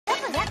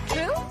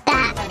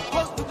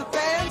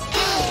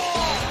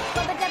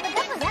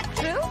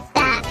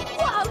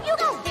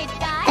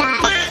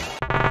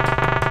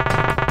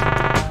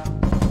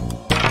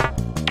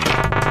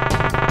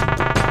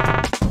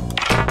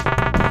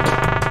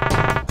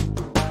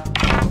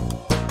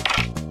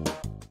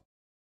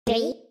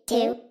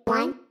2,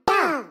 1,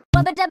 go!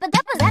 Wubba dubba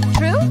dub, was that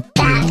true?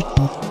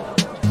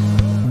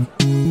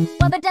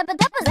 Wubba dubba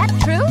dub, was that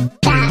true?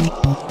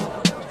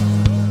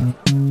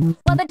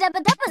 Wubba dubba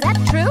dub, was that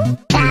true?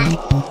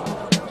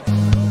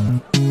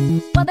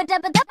 Wubba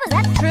dubba dub, was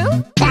that true?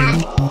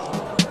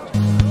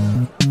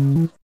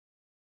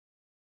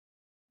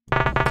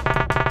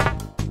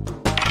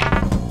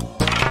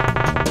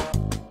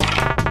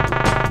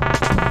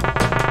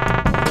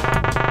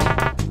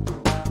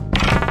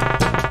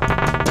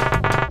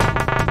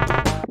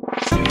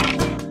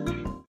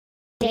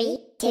 Three,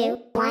 two,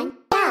 one,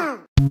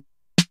 go!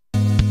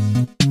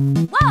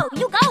 Whoa,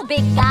 you go,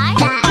 big guy!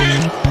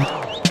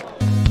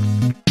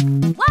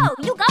 Whoa,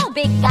 you go,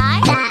 big guy!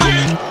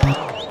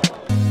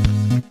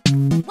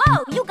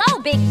 Whoa, you go,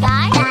 big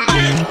guy!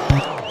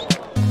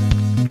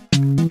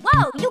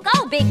 Whoa, you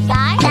go, big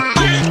guy!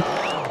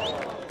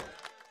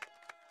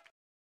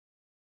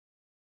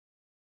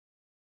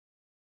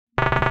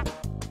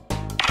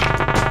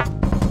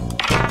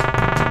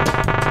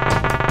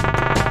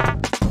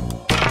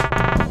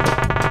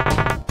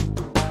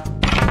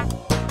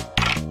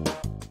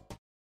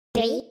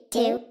 Three,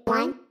 two,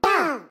 one,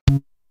 go!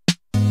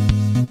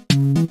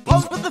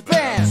 Pose with the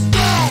fans.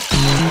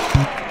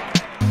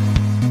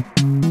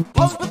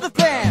 Pose with the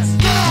fans.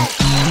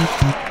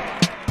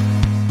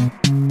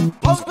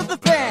 Pose with the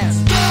fans.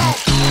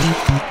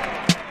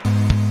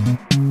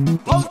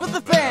 Pose with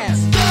the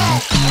fans.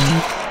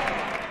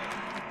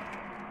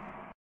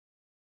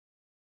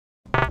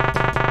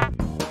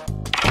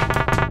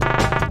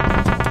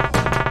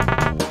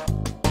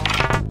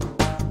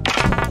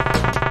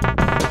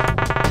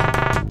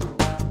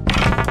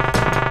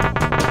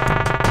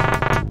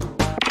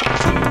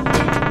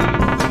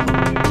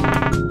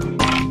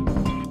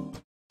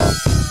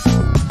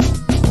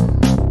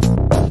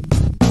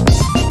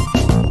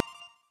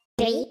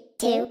 Three,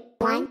 two,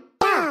 one,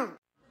 go!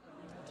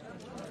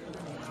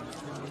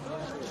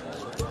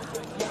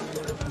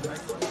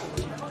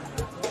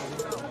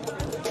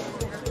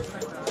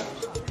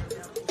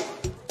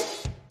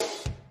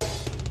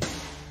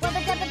 Wubba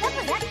dubba dub,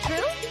 was that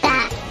true?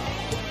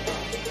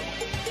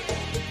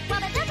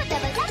 Wubba dubba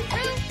dub, was that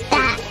true?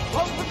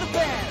 Pose with the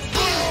fans.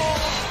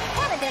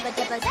 Wubba dubba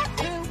dub, was that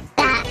true?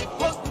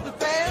 Pose with the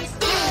fans.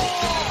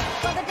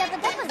 Wubba dubba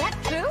dub, was that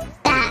true?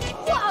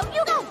 Whoa,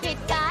 you go, big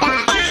guy!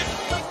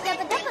 Wubba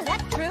dubba dub, was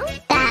that true?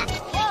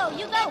 Whoa,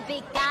 you go,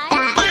 big guy!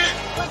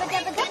 Wubba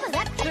dubba dub, was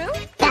that true?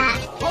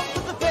 Pose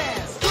with the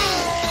fans.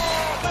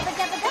 Wubba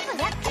dubba dub, was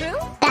that true?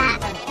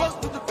 Pose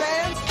with the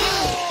fans.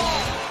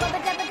 Wubba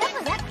dubba dub,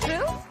 was that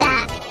true?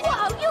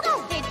 Whoa, you go,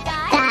 big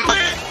guy!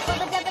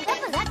 Wubba dubba dub,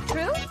 was that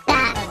true?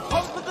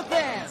 Pose with the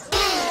fans.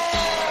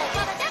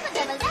 Wubba dubba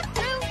dub, was that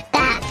true?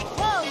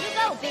 Whoa, you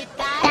go, big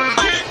guy!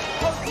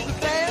 Pose with the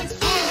fans.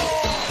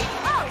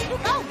 Oh, you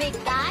go, big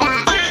guy!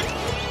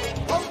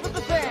 Pose with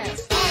the fans.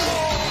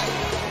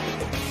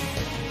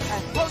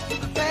 Pose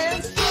with the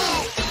fans.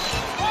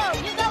 Whoa,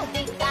 you go,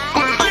 big guy!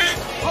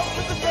 Pose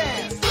with the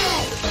fans.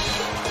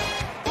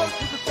 Pose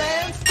with the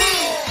fans.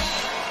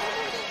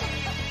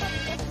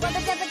 Wubba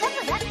dubba dub,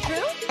 was that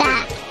true?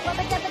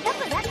 Wubba dubba dub,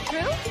 was that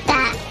true?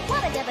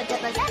 Wubba dubba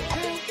dub, was that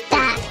true?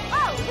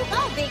 Oh, you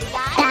go, big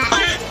guy!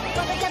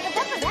 Wubba dubba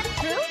dub, was that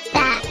true?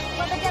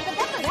 Wubba dubba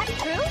dub, was that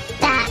true?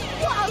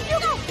 Whoa, you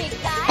go, big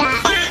guy!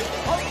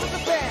 Pose with the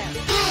fans.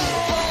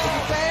 Pose with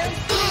the fans.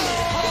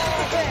 Pose with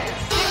the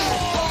fans.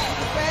 Pose with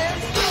the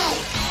fans.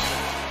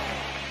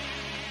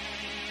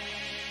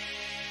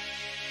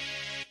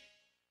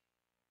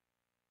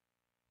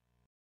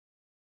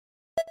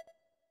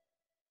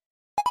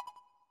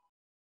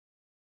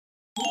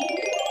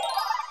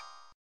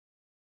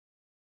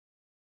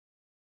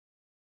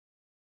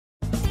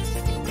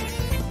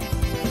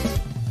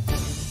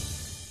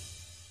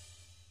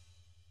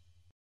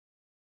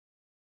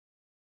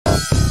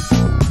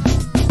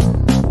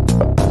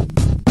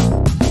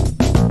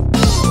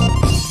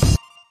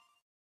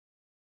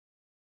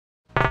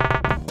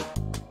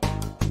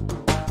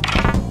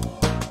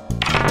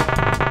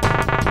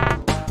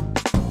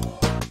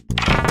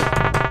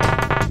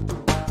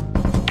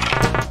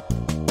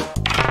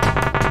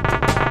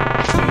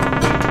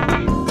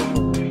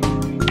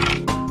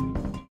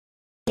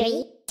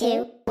 Three,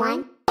 two,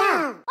 one, go!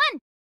 1,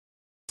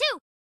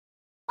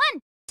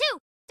 2,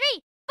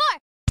 3, 4,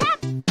 tap!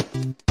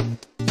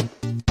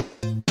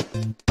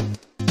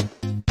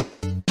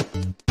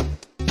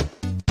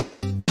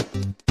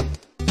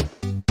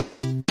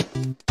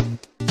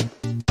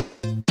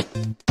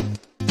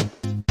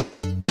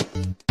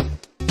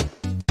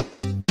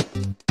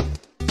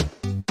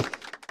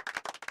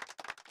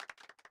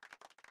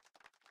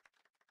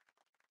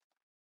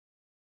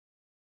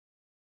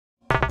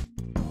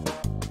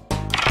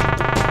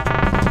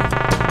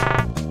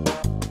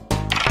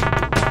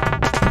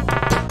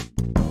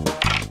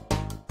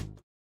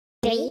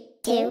 Three,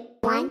 two,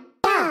 one,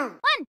 go!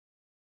 1,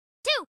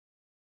 2,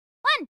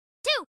 1,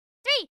 2,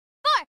 3,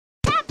 4,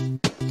 tap!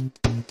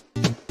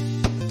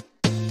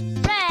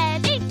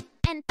 Ready,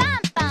 and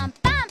bum bum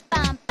bum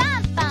bum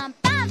bum bum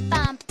bum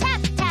bum,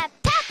 tap tap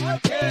tap!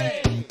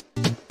 Okay.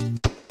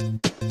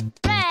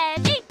 Ready.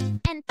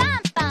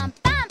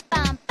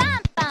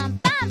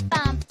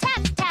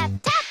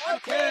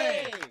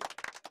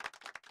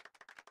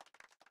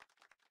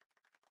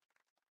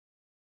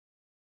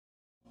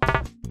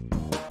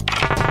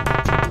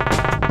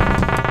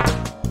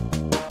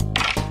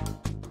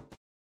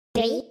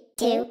 3,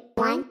 2,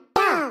 1,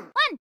 go! 1,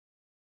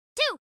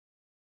 2,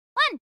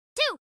 1,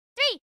 2,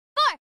 3,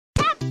 4,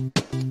 tap.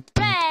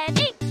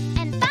 Ready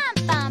and bum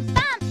bum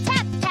bum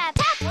tap tap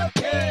tap.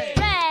 Okay.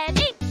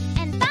 Ready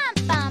and bum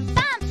bum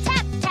bum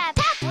tap tap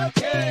tap.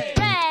 Okay.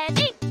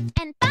 Ready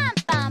and bum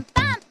bum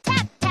bum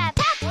tap tap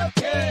tap.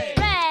 Okay.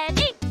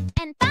 Ready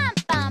and bum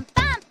bum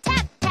bum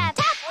tap tap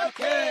tap.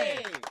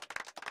 Okay.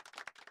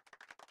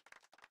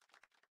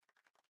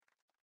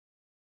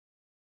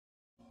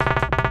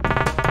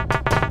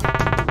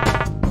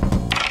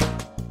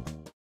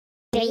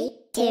 3,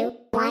 2,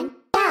 1,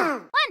 go!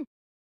 1,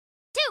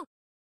 2,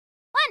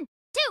 1,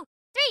 2,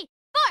 3,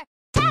 4,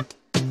 tap.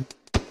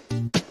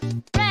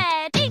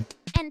 Ready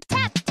and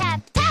tap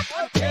tap tap.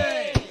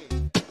 Okay.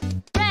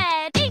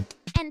 Ready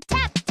and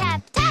tap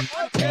tap tap.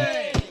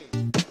 Okay.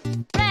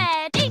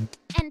 Ready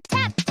and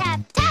tap tap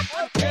tap.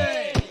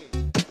 Okay.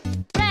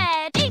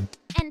 Ready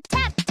and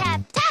tap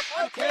tap tap.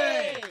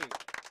 Okay.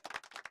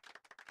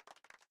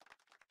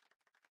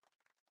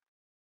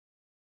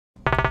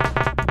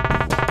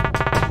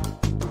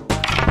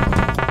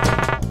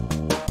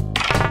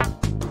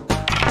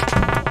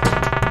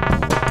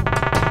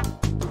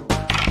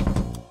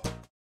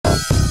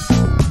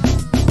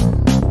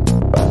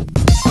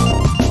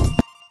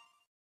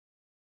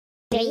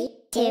 3,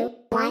 2,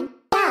 1,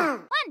 go!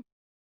 1,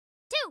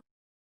 2,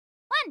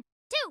 1,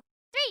 2,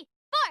 3,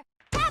 4,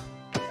 tap.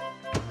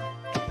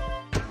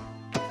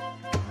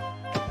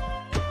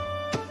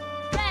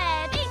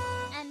 Ready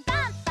and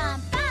bum bum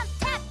bum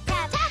tap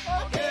tap tap.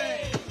 Okay.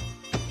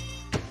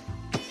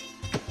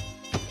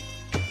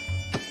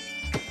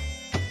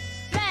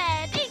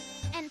 Ready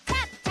and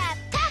tap tap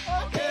tap.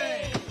 Okay.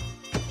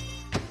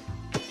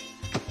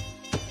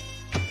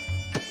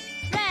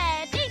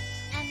 Ready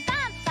and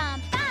bum bum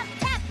bum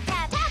tap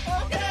tap tap.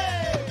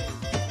 Okay.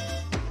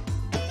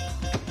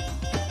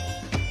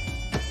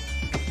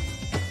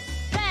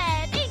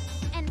 Ready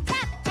and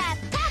tap tap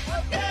tap.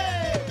 Okay.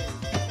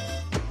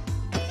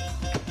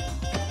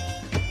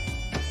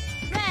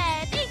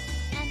 Ready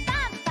and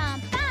bum bum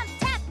bum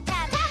tap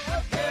tap tap.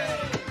 Okay.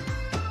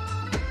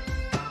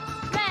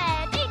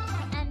 Ready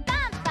and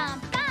bum bum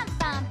bum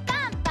bum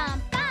bum bum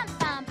bum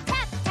bum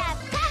tap tap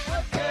tap.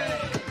 Okay.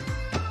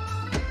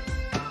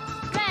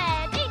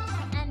 Ready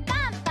and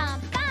bum bum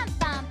bum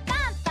bum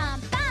bum bum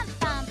bum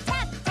bum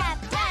tap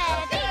tap.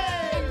 Ready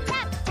and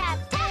tap tap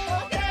tap.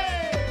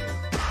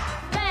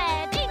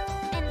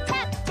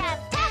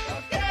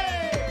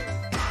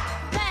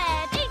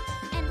 Ready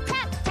and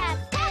tap tap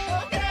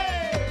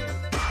tap.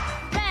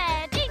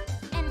 Ready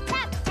and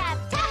tap tap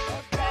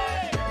tap.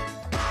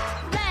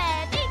 Ready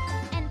and tap tap tap. Ready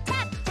and tap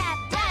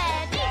tap.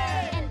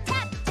 Ready and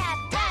tap tap.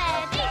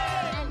 Ready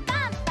and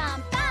bum bum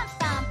bum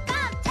bum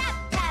bum tap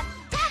tap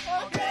tap.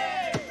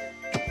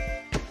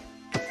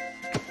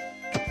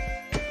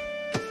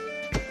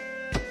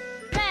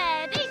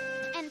 Ready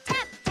and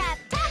tap tap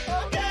tap.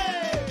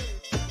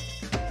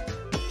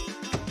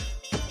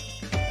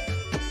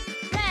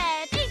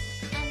 Ready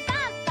and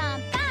bum bum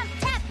bum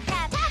tap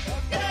tap tap.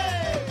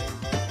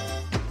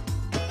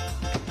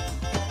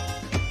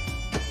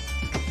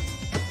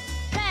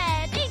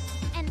 Ready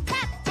and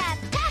tap tap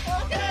tap.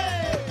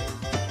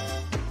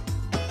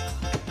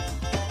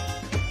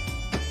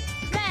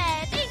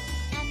 Ready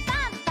and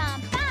bum bum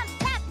bum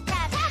tap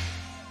tap tap.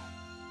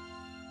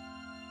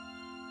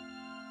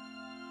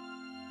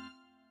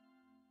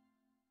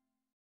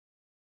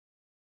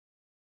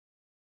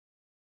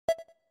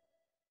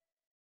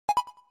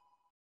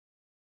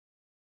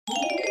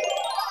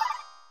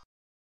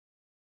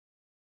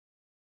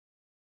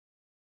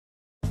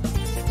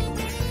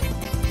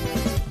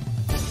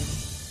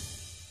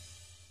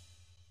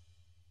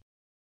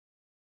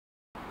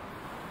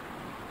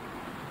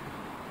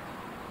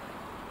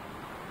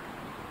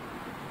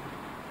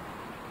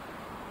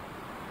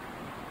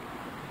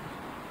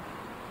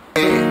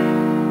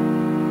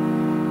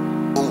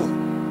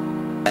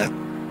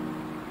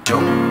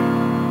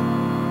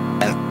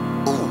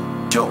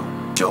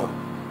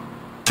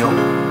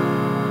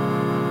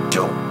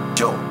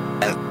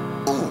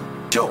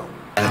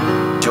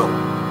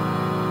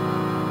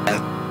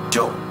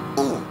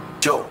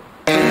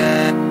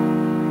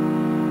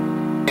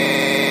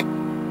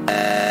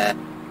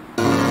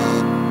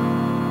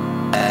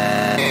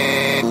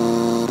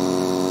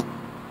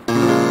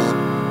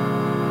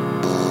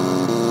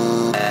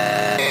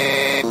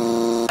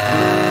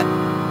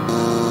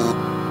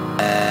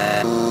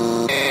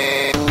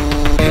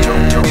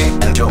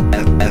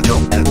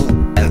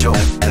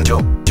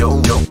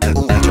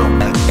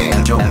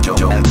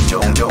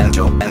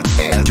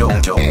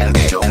 Joe.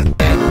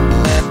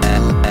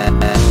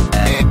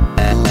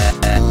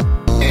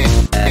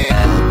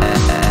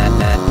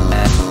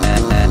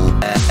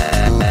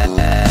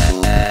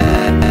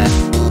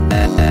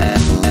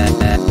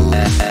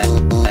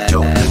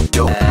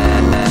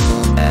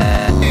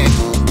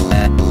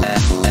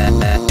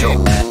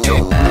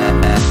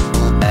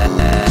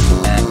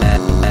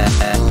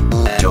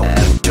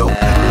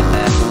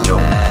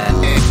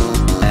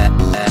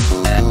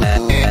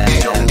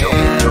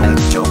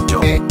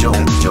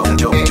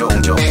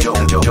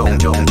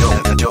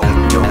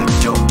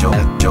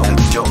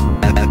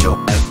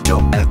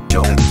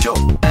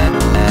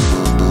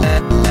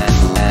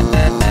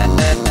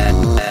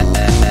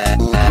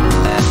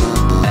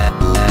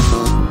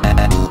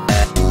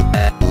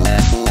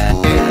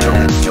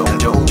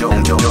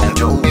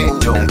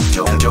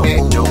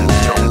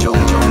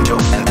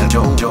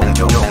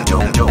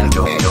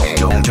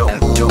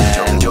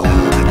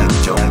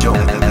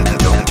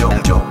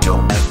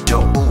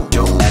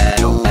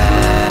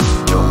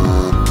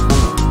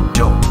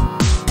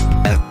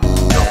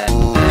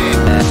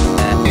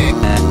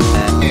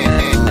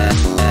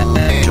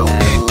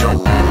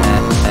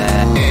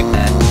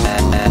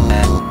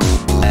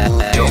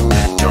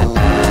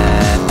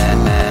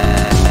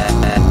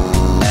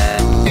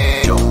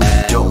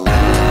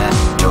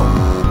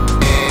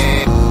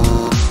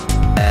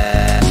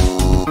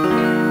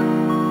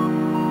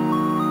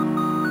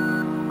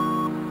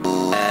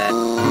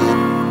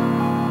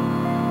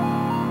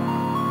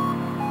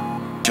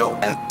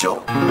 and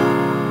Joe.